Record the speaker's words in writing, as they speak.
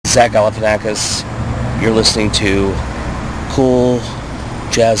Zach Galifianakis. You're listening to Cool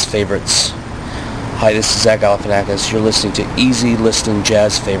Jazz Favorites. Hi, this is Zach Galifianakis. You're listening to Easy Listening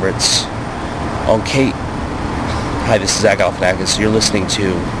Jazz Favorites on Kate. Hi, this is Zach Galifianakis. You're listening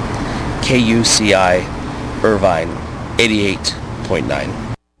to KUCI Irvine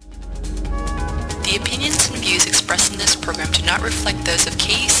 88.9. The opinions and views expressed in this program do not reflect those of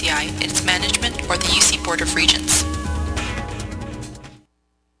KUCI, its management, or the UC Board of Regents.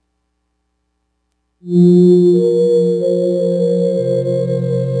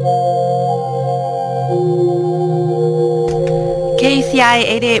 KUCI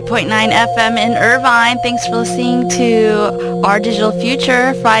 88.9 FM in Irvine. Thanks for listening to Our Digital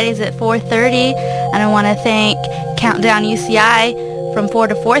Future, Fridays at 4:30. And I want to thank Countdown UCI from 4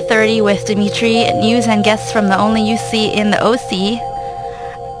 to 4:30 with Dimitri, news and guests from the only UC in the OC.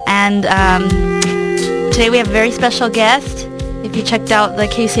 And today we have a very special guest. If you checked out the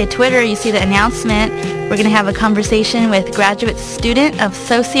KUCI Twitter, you see the announcement. We're going to have a conversation with graduate student of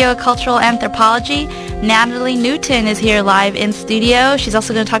sociocultural anthropology. Natalie Newton is here live in studio. She's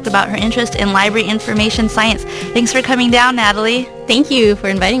also going to talk about her interest in library information science. Thanks for coming down, Natalie. Thank you for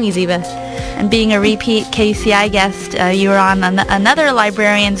inviting me, Ziva. And being a repeat KUCI guest, you were on another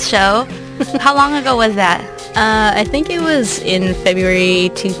librarian's show. How long ago was that? I think it was in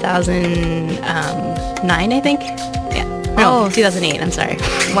February 2009, I think. Yeah. No, 2008, I'm sorry.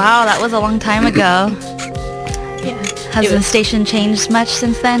 Wow, that was a long time ago. Yeah. Has the station changed much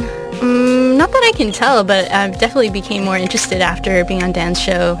since then? Not that I can tell, but I definitely became more interested after being on Dan's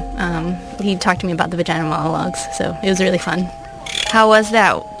show. He talked to me about the vagina monologues, so it was really fun. How was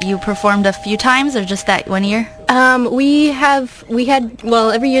that? You performed a few times, or just that one year? We had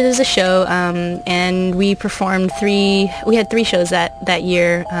every year there's a show, and we performed we had three shows that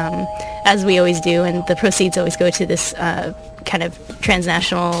year, as we always do, and the proceeds always go to this kind of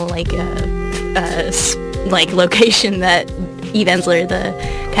transnational location that Eve Ensler, the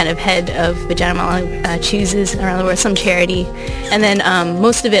kind of head of Vagina Monologue, chooses around the world, some charity. And then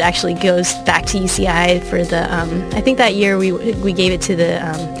most of it actually goes back to UCI for the, I think that year we gave it to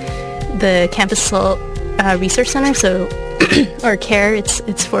the Campus Assault Research Center, so, or CARE,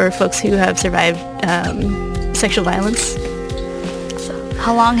 it's for folks who have survived sexual violence. So,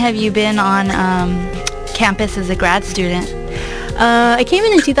 how long have you been on campus as a grad student? I came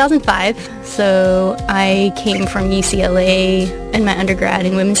in 2005, so I came from UCLA in my undergrad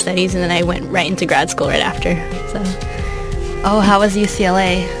in women's studies, and then I went right into grad school right after. So, how was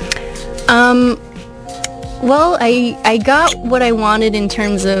UCLA? Well, I got what I wanted in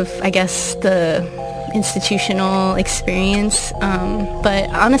terms of, I guess, the institutional experience, but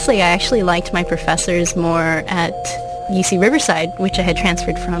honestly, I actually liked my professors more at UC Riverside, which I had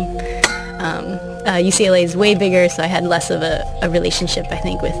transferred from. UCLA is way bigger, so I had less of a relationship, I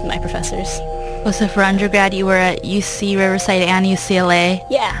think, with my professors. Oh, so for undergrad, you were at UC Riverside and UCLA?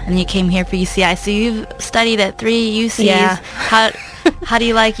 Yeah. And you came here for UCI. So you've studied at 3 UCs. Yeah. How do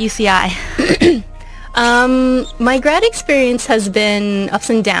you like UCI? My grad experience has been ups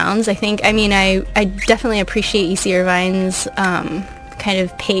and downs, I think. I mean, I definitely appreciate UC Irvine's kind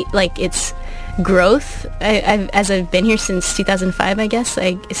of its growth. As I've been here since 2005, I guess,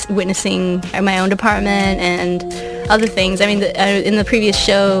 witnessing my own department and other things. I mean, in the previous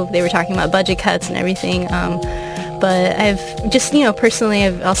show, they were talking about budget cuts and everything. But I've just, personally,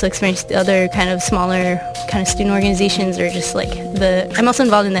 I've also experienced other kind of smaller kind of student organizations, or just I'm also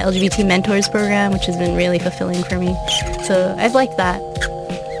involved in the LGBT Mentors program, which has been really fulfilling for me. So I've liked that.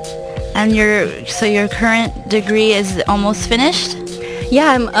 And your current degree is almost finished?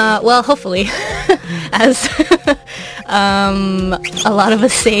 Yeah, I'm, hopefully, as a lot of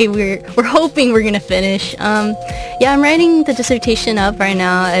us say, we're hoping we're going to finish. Yeah, I'm writing the dissertation up right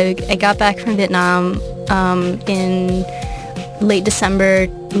now. I got back from Vietnam in late December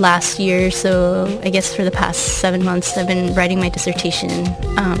last year, so I guess for the past 7 months I've been writing my dissertation.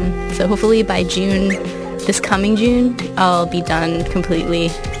 So hopefully by June, this coming June, I'll be done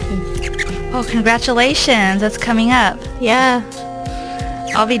completely. Oh, congratulations. That's coming up. Yeah.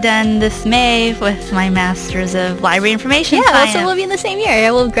 I'll be done this May with my Master's of Library Information Science. Yeah, so we'll be in the same year. I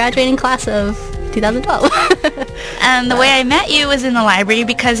will graduate in class of 2012. And the way I met you was in the library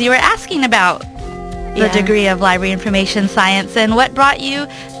because you were asking about the degree of Library Information Science. And what brought you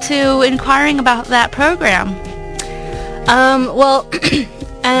to inquiring about that program?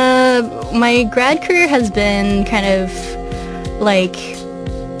 My grad career has been kind of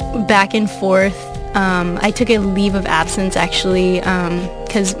back and forth. I took a leave of absence, actually,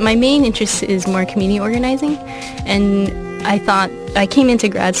 because my main interest is more community organizing, and I thought I came into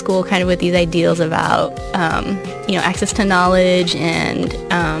grad school kind of with these ideals about, access to knowledge and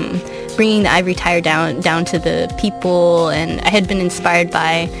bringing the ivory tower down to the people. And I had been inspired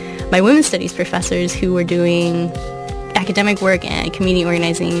by my women's studies professors who were doing academic work and community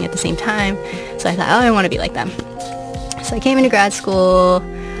organizing at the same time. So I thought, I want to be like them. So I came into grad school.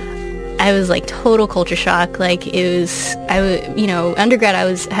 I was like total culture shock. Like undergrad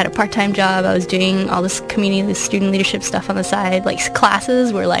I had a part-time job. I was doing all this community student leadership stuff on the side. Like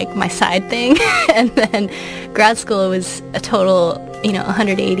classes were like my side thing. And then grad school was a total,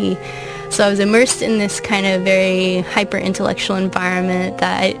 180. So I was immersed in this kind of very hyper-intellectual environment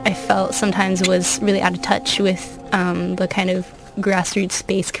that I felt sometimes was really out of touch with the kind of grassroots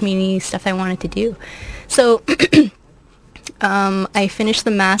space community stuff I wanted to do. So I finished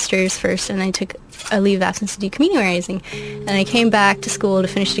the master's first, and I took a leave of absence to do community organizing. And I came back to school to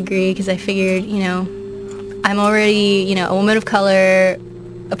finish degree because I figured, I'm already, a woman of color,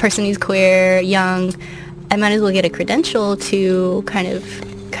 a person who's queer, young. I might as well get a credential to kind of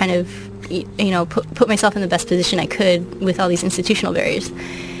put myself in the best position I could with all these institutional barriers.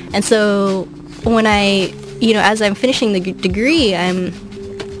 And so when I, as I'm finishing the degree, I'm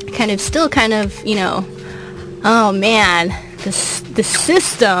still oh man, the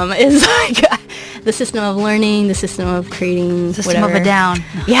system is like the system of learning, the system of creating, system whatever. of a down.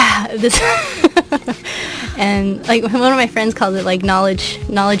 Yeah, and like one of my friends calls it like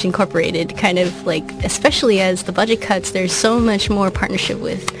knowledge incorporated, kind of like, especially as the budget cuts, there's so much more partnership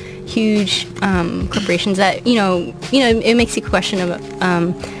with huge corporations that it makes you question about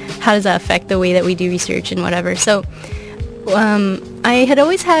how does that affect the way that we do research and whatever. So I had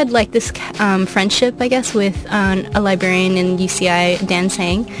always had like this friendship, I guess, with a librarian in UCI, Dan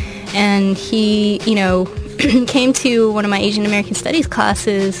Sang, and he, came to one of my Asian American Studies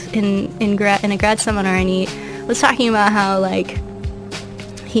classes in a grad seminar, and he was talking about how like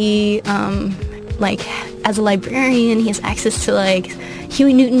he as a librarian he has access to like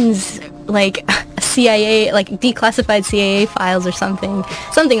Huey Newton's like CIA, like declassified CIA files or something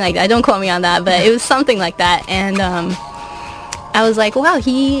like that. Don't quote me on that, but it was something like that. And I was like, wow,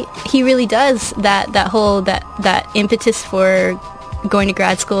 he really does that impetus for going to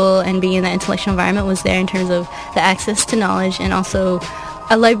grad school and being in that intellectual environment was there in terms of the access to knowledge. And also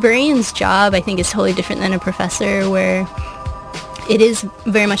a librarian's job, I think, is totally different than a professor, where it is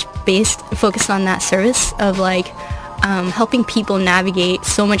very much focused on that service of like helping people navigate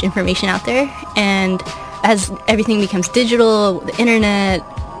so much information out there. And as everything becomes digital, the internet,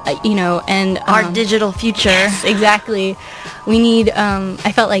 and our digital future. Yes, exactly. We need,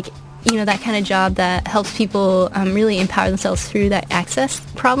 I felt like, that kind of job that helps people really empower themselves through that access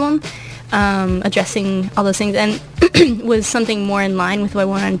problem, addressing all those things, and was something more in line with what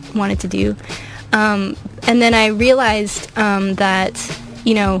I wanted to do. And then I realized that,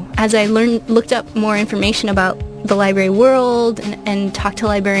 as I looked up more information about the library world and talked to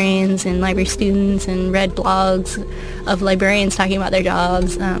librarians and library students and read blogs of librarians talking about their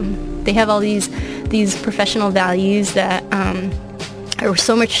jobs, they have all these professional values that are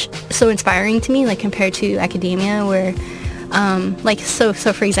so inspiring to me, like compared to academia, where so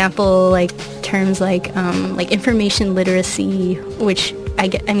for example, like terms like information literacy, which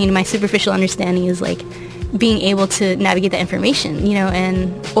my superficial understanding is like being able to navigate that information,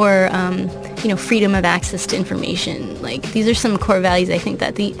 or freedom of access to information. Like these are some core values I think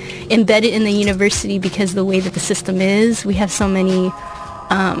that embedded in the university, because the way that the system is, we have so many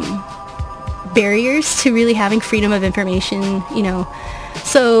barriers to really having freedom of information,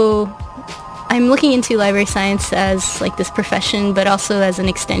 So I'm looking into library science as like this profession, but also as an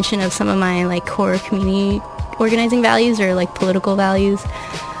extension of some of my like core community organizing values or like political values.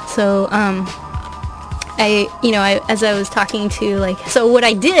 So as I was talking to so what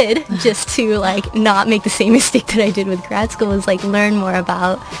I did just to like not make the same mistake that I did with grad school was like learn more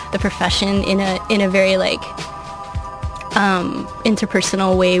about the profession in a very like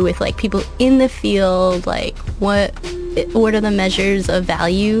interpersonal way with like people in the field, like what are the measures of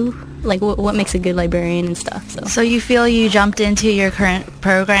value, like what makes a good librarian and stuff. So you feel you jumped into your current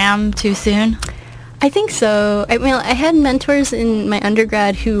program too soon? I think so. I had mentors in my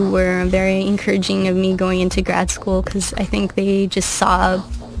undergrad who were very encouraging of me going into grad school, because I think they just saw,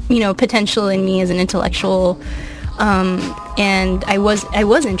 potential in me as an intellectual, and I was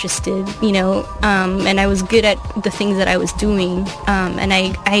interested, and I was good at the things that I was doing, and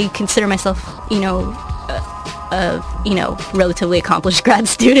I consider myself, a relatively accomplished grad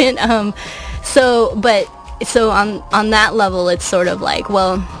student. So on that level, it's sort of like,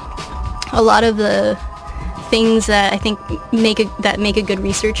 well, a lot of the things that I think make a good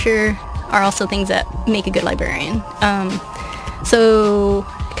researcher are also things that make a good librarian. So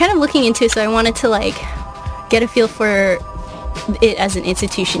kind of looking into it, so I wanted to like get a feel for it as an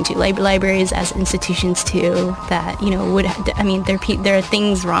institution too, libraries as institutions too, that, you know, there are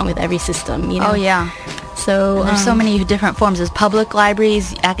things wrong with every system, you know. Oh, yeah. So and there's so many different forms. There's public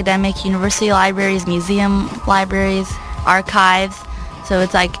libraries, academic university libraries, museum libraries, archives. So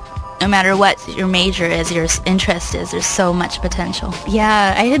it's like, no matter what your major is, your interest is, there's so much potential.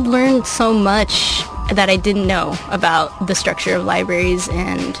 Yeah, I had learned so much that I didn't know about the structure of libraries,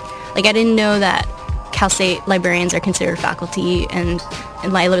 and like I didn't know that Cal State librarians are considered faculty, and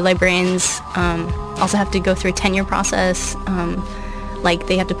librarians also have to go through a tenure process, like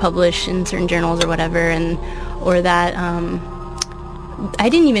they have to publish in certain journals or whatever, or that I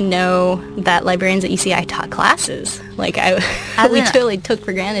didn't even know that librarians at UCI taught classes. Like we totally took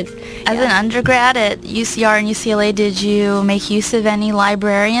for granted. As an undergrad at UCR and UCLA, did you make use of any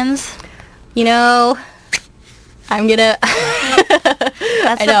librarians? You know, I'm gonna.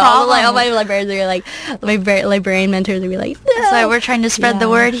 That's I the know problem. all my librarians are like, my librarian mentors will be like, no. That's why we're trying to spread the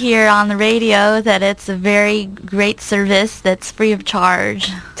word here on the radio that it's a very great service that's free of charge.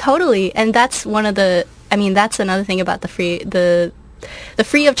 Totally, and that's one of the. I mean, that's another thing about the free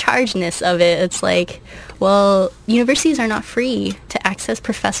of chargeness of it. It's like, well, universities are not free to access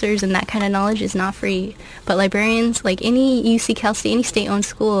professors, and that kind of knowledge is not free. But librarians, like any UC Cal State, any state-owned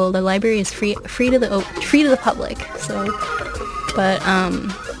school, the library is free to the public. So, but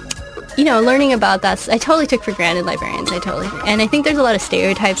you know, learning about that, I totally took for granted librarians. And I think there's a lot of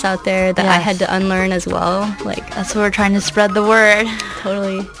stereotypes out there that I had to unlearn as well. Like, that's what we're trying to spread the word.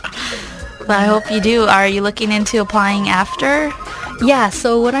 Totally. But I hope you do. Are you looking into applying after? Yeah,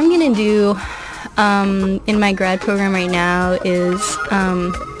 so what I'm going to do in my grad program right now is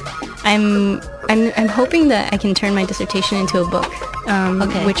I'm hoping that I can turn my dissertation into a book,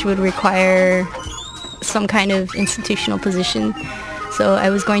 which would require some kind of institutional position. So I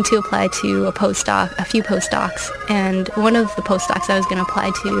was going to apply to a few postdocs, and one of the postdocs I was going to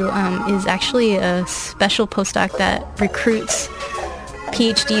apply to is actually a special postdoc that recruits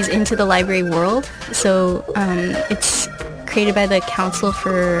PhDs into the library world. So it's created by the Council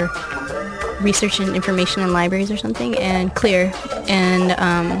for Research and Information in Libraries or something, and CLEAR, and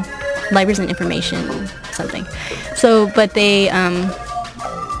Libraries and Information something. So, but they,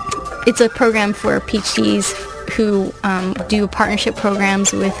 it's a program for PhDs who do partnership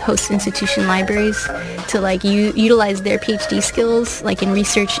programs with host institution libraries to like utilize their PhD skills, like in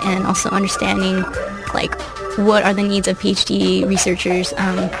research, and also understanding like what are the needs of PhD researchers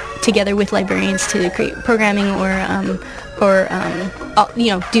together with librarians to create programming or you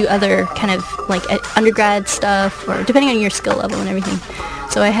know, do other kind of like undergrad stuff, or depending on your skill level and everything.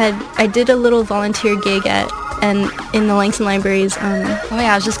 So I did a little volunteer gig in the Langston Libraries. Oh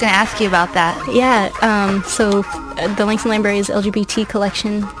yeah, I was just going to ask you about that. Yeah, so the Langston Libraries LGBT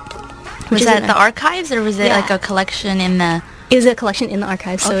collection. Was that the archives, or was it like a collection in the... It was a collection in the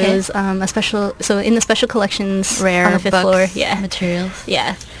archives, so it was in the special collections rare on the fifth floor. Yeah, materials.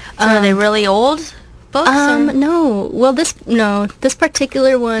 Yeah. So are they really old books? No. Well, this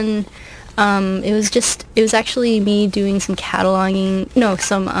particular one, it was actually me doing some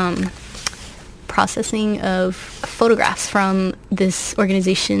processing of photographs from this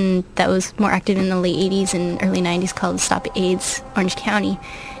organization that was more active in the late 80s and early 90s called Stop AIDS Orange County,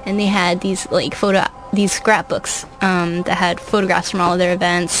 and they had these scrapbooks that had photographs from all of their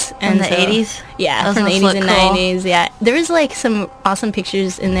events. In the 80s? Yeah, those from the 80s and cool. 90s. Yeah, there was like some awesome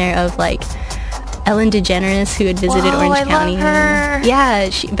pictures in there of like Ellen DeGeneres, who had visited Orange County. Love her. Yeah,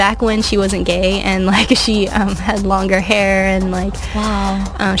 back when she wasn't gay, and like she had longer hair, and like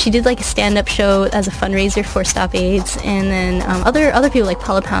she did like a stand-up show as a fundraiser for Stop AIDS, and then other people like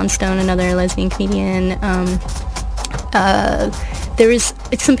Paula Poundstone, another lesbian comedian. There was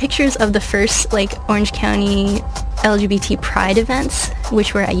some pictures of the first like Orange County LGBT Pride events,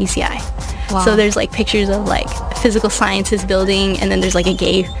 which were at UCI. Wow. So there's like pictures of like physical sciences building, and then there's like a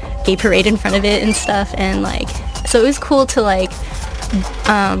gay parade in front of it and stuff, and like so it was cool to like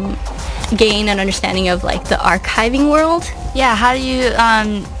gain an understanding of like the archiving world. Yeah, how do you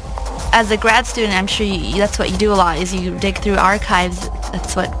as a grad student, I'm sure that's what you do a lot, is you dig through archives.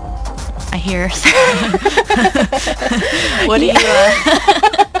 That's what I hear. What do you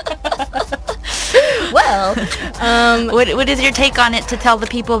well, what is your take on it, to tell the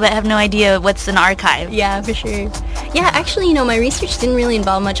people that have no idea what's an archive? Yeah, for sure. Yeah, actually, you know, my research didn't really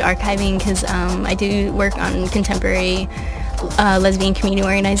involve much archiving, because I do work on contemporary lesbian community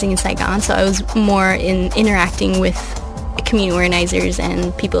organizing in Saigon, so I was more in interacting with community organizers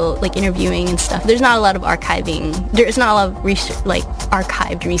and people like interviewing and stuff. There's not a lot of archiving. There's not a lot of research, like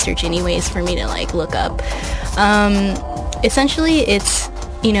archived research anyways, for me to like look up. essentially it's,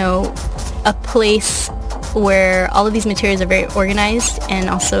 a place where all of these materials are very organized and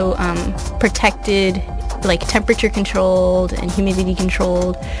also protected, like temperature controlled and humidity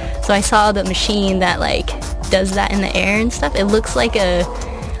controlled. So I saw the machine that like does that in the air and stuff. It looks like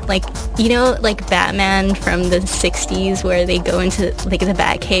like Batman from the 60s where they go into like the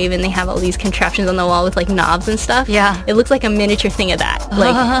Batcave and they have all these contraptions on the wall with like knobs and stuff. Yeah. It looks like a miniature thing of that.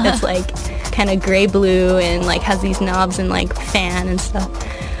 Like it's like kind of gray blue and like has these knobs and like fan and stuff.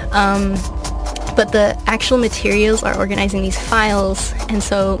 But the actual materials are organizing these files, and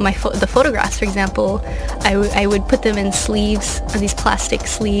so the photographs, for example, I would put them in sleeves, these plastic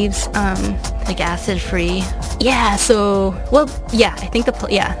sleeves. Like acid-free? Yeah, I think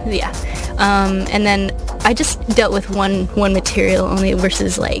and then I just dealt with one material only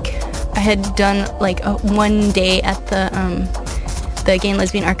versus, like, I had done, like, one day at the Gay and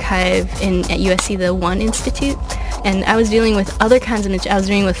Lesbian Archive at USC, the One Institute, and I was dealing with other kinds of material. I was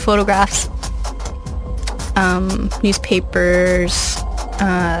dealing with photographs, newspapers,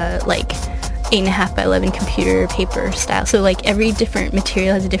 like 8.5 by 11 computer paper style. So like every different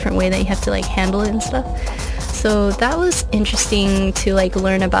material has a different way that you have to like handle it and stuff. So that was interesting to like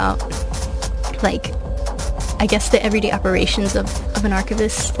learn about, like, I guess the everyday operations of an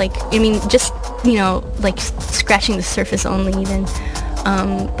archivist. Like, I mean, just, like scratching the surface only even.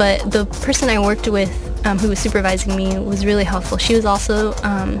 But the person I worked with, who was supervising me, was really helpful. She was also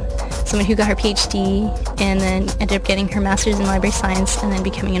someone who got her PhD and then ended up getting her master's in library science and then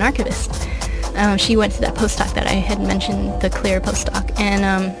becoming an archivist. She went to that postdoc that I had mentioned, the Claire postdoc,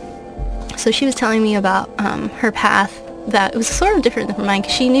 and so she was telling me about her path that was sort of different from mine,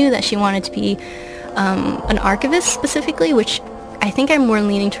 because she knew that she wanted to be an archivist specifically, which I think I'm more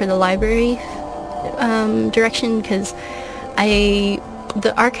leaning toward the library direction, because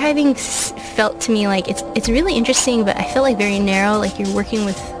the archiving felt to me like it's really interesting, but I felt like very narrow, like you're working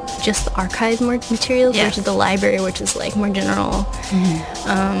with just the archive materials, yes, versus the library, which is like more general.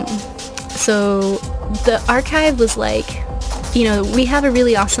 Mm-hmm. So the archive was like, we have a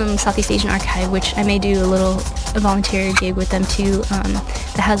really awesome Southeast Asian archive, which I may do a volunteer gig with them too,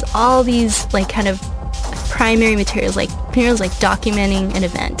 that has all these like kind of primary materials like documenting an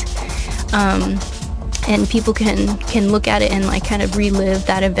event. And people can look at it and like kind of relive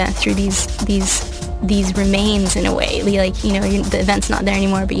that event through these remains in a way. Like, the event's not there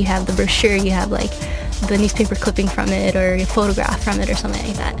anymore, but you have the brochure, you have like the newspaper clipping from it or a photograph from it or something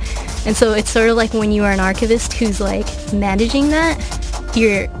like that. And so it's sort of like when you are an archivist who's like managing that,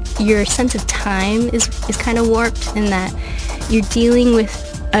 your sense of time is kind of warped, in that you're dealing with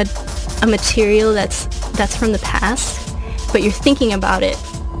a material that's from the past, but you're thinking about it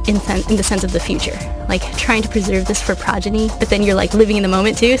in the sense of the future, like trying to preserve this for progeny, but then you're like living in the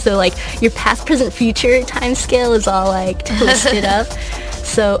moment too, so like your past, present, future time scale is all like twisted up.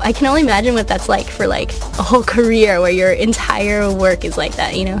 So I can only imagine what that's like for like a whole career where your entire work is like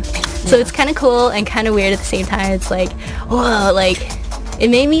that, So it's kind of cool and kind of weird at the same time. It's like, whoa, like it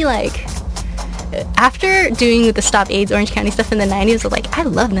made me like, after doing the Stop AIDS Orange County stuff in the 90s, I was like, I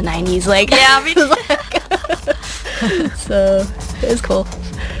love the 90s. Like, yeah, me too. So it was cool.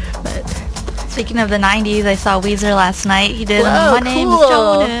 But speaking of the 90s, I saw Weezer last night. He did Whoa, My Name's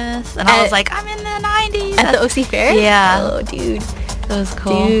Jonas, and I was like, I'm in the 90s. At the OC Fair? Yeah. Oh, dude. It was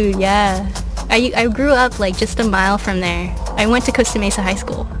cool. Dude, yeah. I grew up like just a mile from there. I went to Costa Mesa High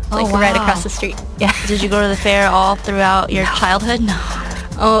School, like right across the street. Yeah. Did you go to the fair all throughout your childhood? No.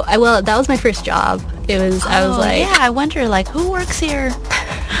 Oh, well, that was my first job. I was like... yeah, I wonder, like, who works here?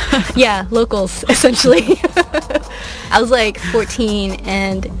 Yeah, locals, essentially. I was like 14,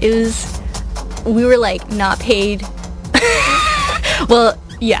 and we were like not paid. Well,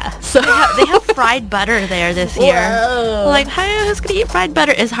 yeah, so... They have fried butter there this year. Whoa. Like, who's going to eat fried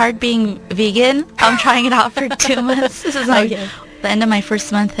butter? It's hard being vegan. I'm trying it out for 2 months. This is like the end of my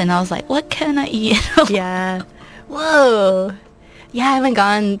first month, and I was like, what can I eat? Yeah. Whoa. Yeah, I haven't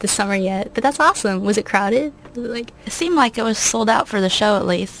gone this summer yet, but that's awesome. Was it crowded? Was it like... It seemed like it was sold out for the show, at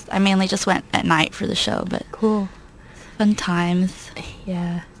least. I mainly just went at night for the show, but... Cool. Fun times.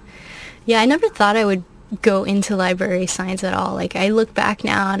 Yeah. Yeah, I never thought I would go into library science at all. Like, I look back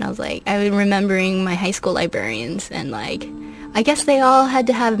now, and I was like, I was remembering my high school librarians, and like, I guess they all had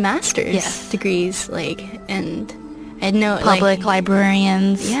to have master's degrees, like, and I had no... Public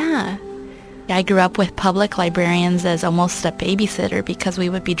librarians. Yeah. I grew up with public librarians as almost a babysitter, because we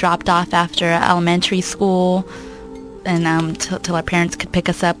would be dropped off after elementary school and till our parents could pick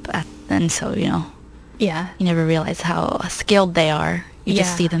us up. And so, yeah, you never realize how skilled they are. You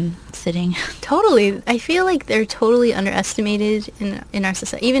just see them sitting. Totally. I feel like they're totally underestimated in our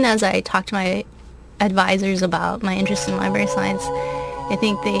society. Even as I talk to my advisors about my interest in library science, I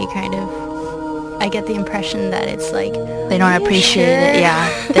think I get the impression that it's like They don't appreciate it.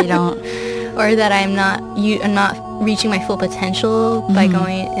 Yeah, they don't. or that I'm not reaching my full potential by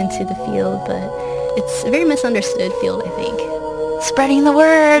going into the field, but it's a very misunderstood field, I think. Spreading the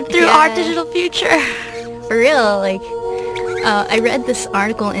word through Yeah. our digital future. For real, like, I read this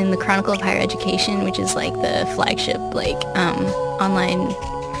article in the Chronicle of Higher Education, which is like the flagship, like, online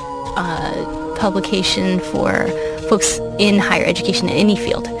publication for folks in higher education in any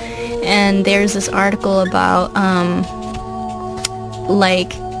field. And there's this article about,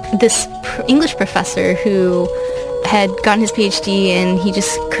 like, this English professor who had gotten his PhD and he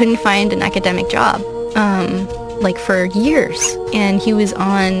just couldn't find an academic job, like, for years. And he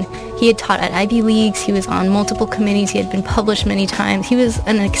had taught at Ivy Leagues, he was on multiple committees, he had been published many times, he was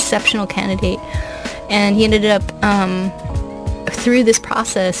an exceptional candidate. And he ended up, through this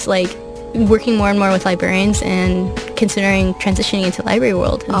process, like, working more and more with librarians and considering transitioning into library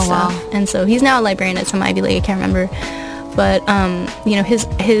world and stuff. Wow. And so he's now a librarian at some Ivy League, I can't remember. But, you know,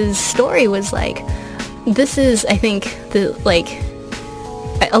 his story was like, this is, I think,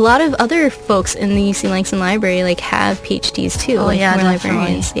 a lot of other folks in the UC Langston Library, like, have PhDs too. Oh, like, yeah, who are definitely.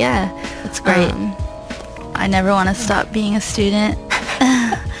 librarians. Yeah. That's great. I never want to stop being a student.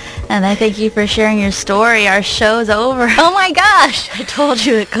 And I thank you for sharing your story. Our show's over. Oh my gosh! I told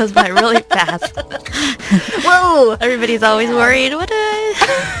you it goes by really fast. Whoa! Everybody's always worried.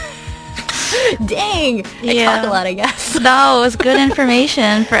 Dang! I talk a lot, I guess. No, it was good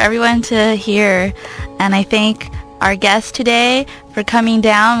information for everyone to hear. And I thank our guest today for coming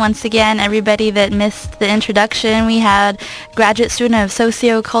down. Once again, everybody that missed the introduction, we had graduate student of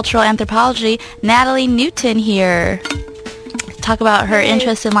sociocultural anthropology, Natalie Newton, here. Talk about her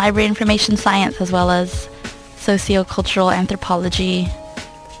interest in library information science as well as sociocultural anthropology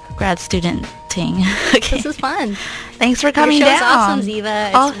grad studenting. Okay. This is fun. Thanks for coming Your show's down. awesome, Ziva.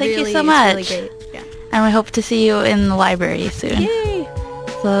 Oh, thank you so much. It's really great. Yeah. And we hope to see you in the library soon. Yay!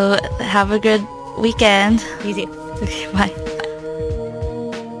 So have a good weekend. Easy. Okay, bye.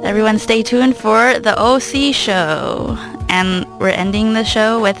 Everyone stay tuned for the OC show. And we're ending the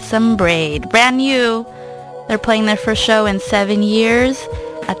show with some Braid. Brand new. They're playing their first show in 7 years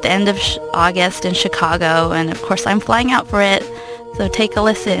at the end of August in Chicago. And of course I'm flying out for it. So take a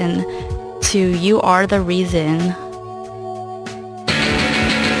listen to You Are the Reason.